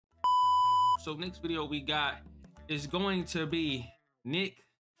So next video we got is going to be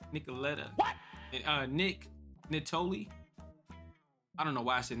Nicoletta. What? Nick Nittoli. I don't know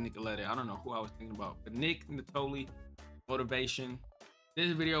why I said Nicoletta. I don't know who I was thinking about, but Nick Nittoli, Motivation.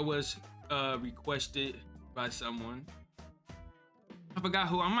 This video was requested by someone. I forgot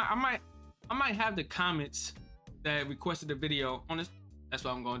who. I might have the comments that requested the video on this. That's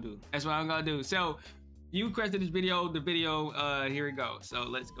what I'm gonna do. That's what I'm gonna do. So you requested this video. The video, here we go. So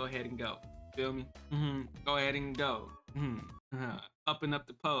let's go ahead and go. Feel me? Go ahead and go. Up and up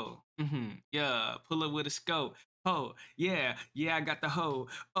the pole. Yeah, pull it with a scope. Oh, yeah, I got the hoe.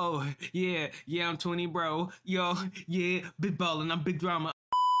 Oh, yeah, I'm 20, bro. Yo, yeah, big ballin', I'm big drama.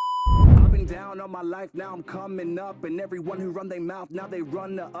 I've been down all my life, now I'm coming up. And everyone who run their mouth, now they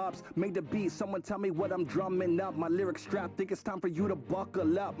run the ups. Made the beat, someone tell me what I'm drumming up. My lyrics strapped, think it's time for you to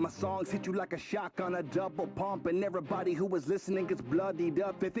buckle up. My songs hit you like a shotgun, a double pump. And everybody who was listening gets bloodied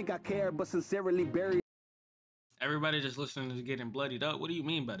up. They think I care, but sincerely buried. Everybody just listening is getting bloodied up. What do you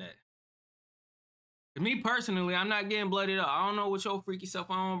mean by that? To me personally, I'm not getting bloodied up. I don't know what your freaky self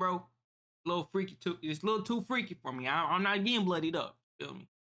on, bro. A little freaky too. It's a little too freaky for me. I'm not getting bloodied up. Feel me?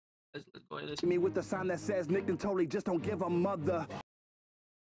 Let's go ahead. Me with the sign that says Nick Nittoli, just don't give a mother.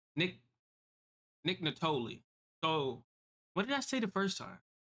 Nick Nittoli. So, what did I say the first time?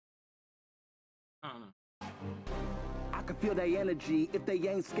 I don't know. I can feel their energy. If they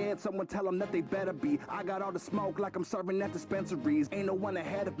ain't scared, someone tell them that they better be. I got all the smoke like I'm serving at dispensaries. Ain't no one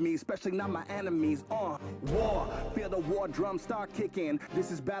ahead of me, especially not my enemies. War. Feel the war drum start kicking.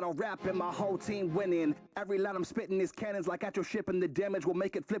 This is battle rap and my whole team winning. Every line I'm spitting is cannons like at your ship, and the damage will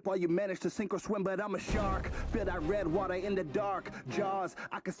make it flip while you manage to sink or swim. But I'm a shark. Feel that red water in the dark. Jaws.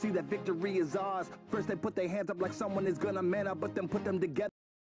 I can see that victory is ours. First they put their hands up like someone is gonna man up, but then put them together.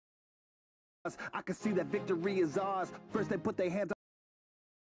 I can see that victory is ours. First they put their hands up.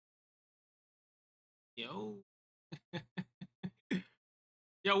 Yo.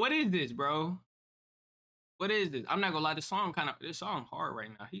 Yo, what is this, bro? What is this? I'm not gonna lie, this song hard right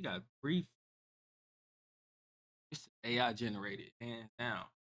now. He got brief. It's AI generated, hands down.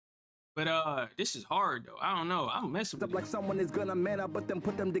 But this is hard though. I don't know. I'm messing with it. Like someone is gonna man up, but then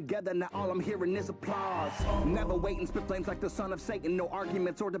put them together. Now all I'm hearing is applause. Never waiting, spit flames like the son of Satan. No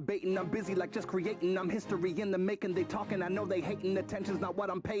arguments or debating. I'm busy like just creating. I'm history in the making. They talking. I know they hating. Attention's not what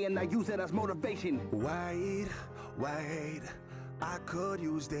I'm paying. I use it as motivation. Wait. I could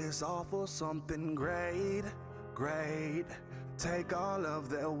use this all for something great. Take all of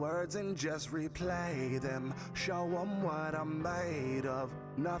their words and just replay them. Show them what I'm made of.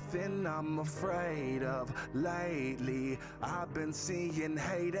 Nothing I'm afraid of. Lately, I've been seeing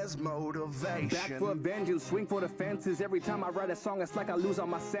hate as motivation. Back for vengeance, swing for the fences. Every time I write a song, it's like I lose all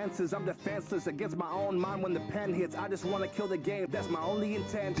my senses. I'm defenseless against my own mind when the pen hits. I just want to kill the game, that's my only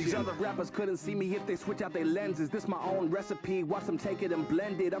intention. These other rappers couldn't see me if they switch out their lenses. This my own recipe, watch them take it and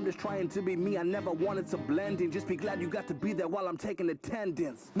blend it. I'm just trying to be me, I never wanted to blend in. Just be glad you got to be there while I'm taking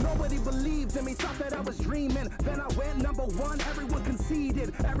attendance. Nobody believed in me, thought that I was dreaming. Then I went #1, everyone conceded.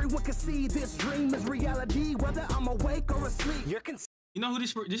 Everyone can see this dream is reality, whether I'm awake or asleep. You know who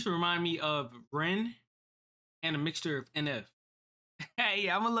this remind me of? Ren and a mixture of NF. Hey,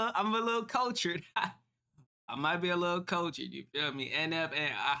 I'm a little cultured. I might be a little cultured, you feel me? NF,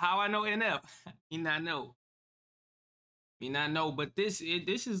 and how I know NF? Me not know. But this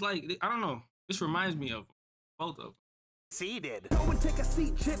is like, I don't know. This reminds me of both of them. Go and take a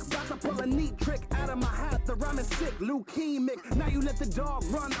seat, chick. About to pull a neat trick out of my hat. The rhyme is sick, leukemic. Now you let the dog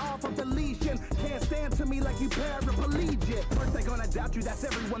run off of the leash and can't stand to me like you paraplegic. First they gonna doubt you, that's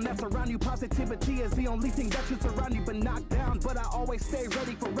everyone that's around you. Positivity is the only thing that should surround you, but knocked down. But I always stay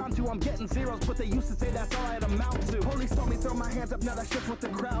ready for round 2. I'm getting zeros, but they used to say that's all I'd amount to. Police told me throw my hands up, now that's just what the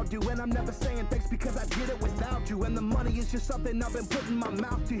crowd do. And I'm never saying thanks because I did it without you. And the money is just something I've been putting in my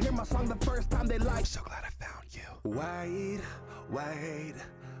mouth to. Hear my song the first time they like. So glad I found you. Wait,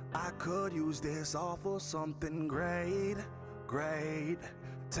 I could use this all for something great.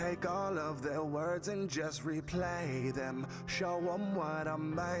 Take all of their words and just replay them. Show them what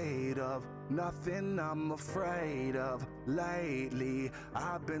I'm made of. Nothing I'm afraid of. Lately,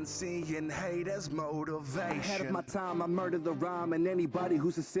 I've been seeing hate as motivation. Ahead of my time, I murdered the rhyme. And anybody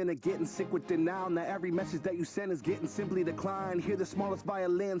who's a sinner getting sick with denial. Now every message that you send is getting simply declined. Hear the smallest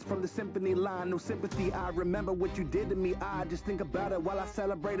violins from the symphony line. No sympathy, I remember what you did to me. I just think about it while I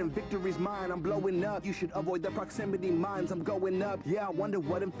celebrate and victory's mine. I'm blowing up, you should avoid the proximity mines. I'm going up, yeah, I wonder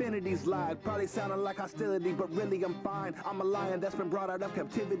what infinity's like. Probably sounding like hostility, but really I'm fine. I'm a lion that's been brought out of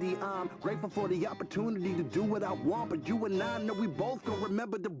captivity. I'm grateful for the opportunity to do what I want, but you and I know we both gon'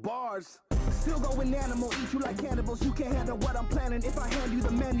 remember the bars. still going animal, eat you like cannibals. You can't handle what I'm planning. If I hand you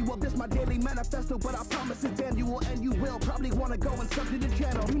the manual, this my daily manifesto, but I promise it's annual, and you will probably want to go and sub to the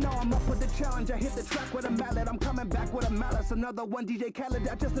channel. You know I'm up for the challenge. I hit the track with a mallet. I'm coming back with a malice. Another one, DJ Khaled.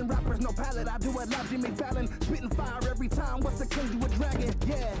 I just in rappers, no palette. I do it live, Jimmy Fallon, spitting fire every time. What's the king to a dragon?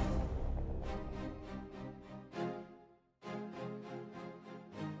 Yeah.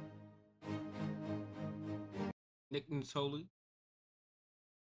 Nittoli.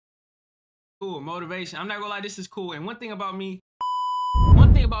 Cool, motivation. I'm not gonna lie, this is cool. And one thing about me,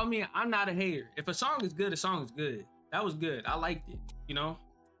 I'm not a hater. If a song is good, a song is good. That was good. I liked it. You know,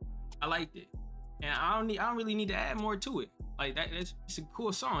 I liked it, and I don't really need to add more to it. Like that, it's a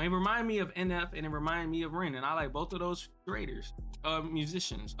cool song. It reminded me of NF and it reminded me of Ren, and I like both of those creators,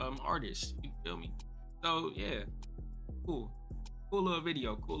 musicians, artists. You feel me? So yeah, cool little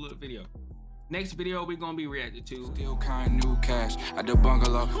video. Next video we gonna be reacting to. Still counting new cash at the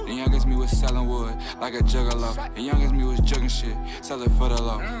bungalow. The youngest me was selling wood like a juggalo. The youngest me was jugging shit, sell it for the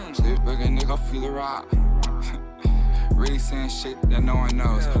low. Sleep like a nigga, feel the rock. Really saying shit that no one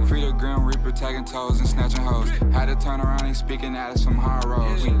knows. Free the Grim Reaper, tagging toes and snatching hoes. Had to turn around and speaking at us from high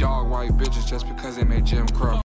roads. We dog white bitches just because they made Jim Crow.